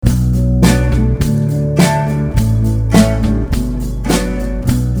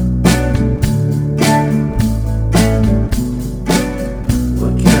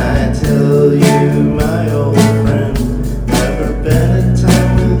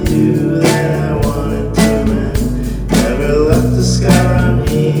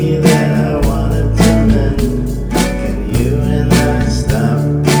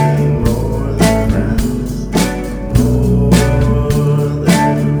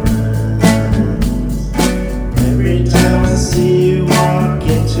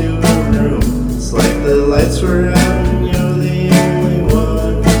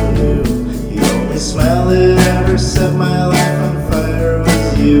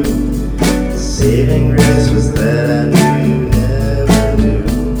saving grace was that I knew you never knew.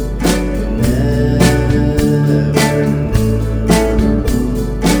 You never knew.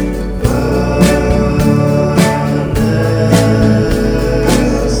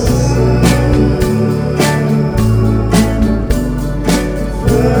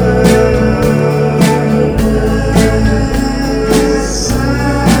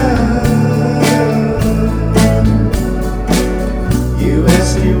 You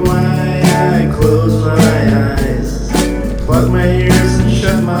ask me why I close my eyes, plug my ears and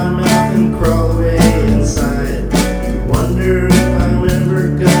shut my mouth and crawl away inside. You wonder if I'm ever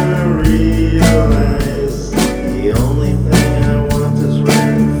gonna realize the only thing I want is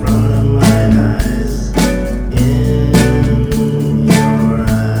right in front of my eyes. In your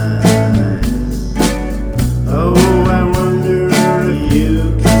eyes. Oh, I wonder if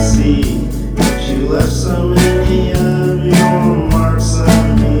you can see that you left so many of your marks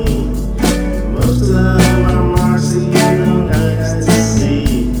on me. Most of them are marks that you don't eyes to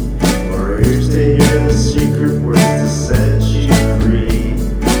see, or ears to hear the secret words to set you free.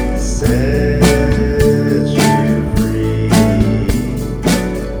 Set you free.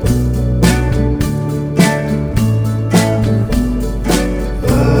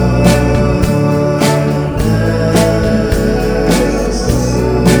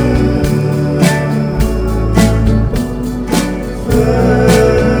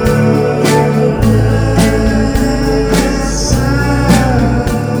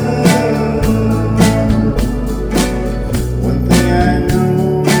 One thing I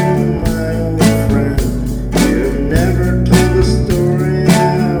know, my old friend, you've never told the story I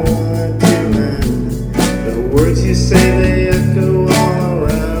want to end. The words you say, they echo all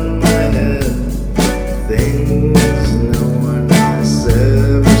around my head. Things no one else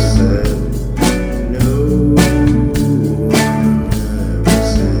ever said. No one ever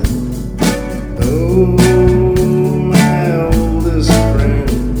said. Oh, my oldest friend,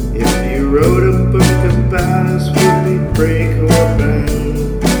 if you wrote a book about us, would we break or bend?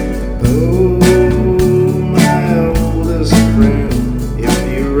 Oh, my oldest friend, if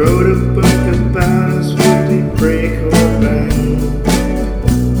you wrote a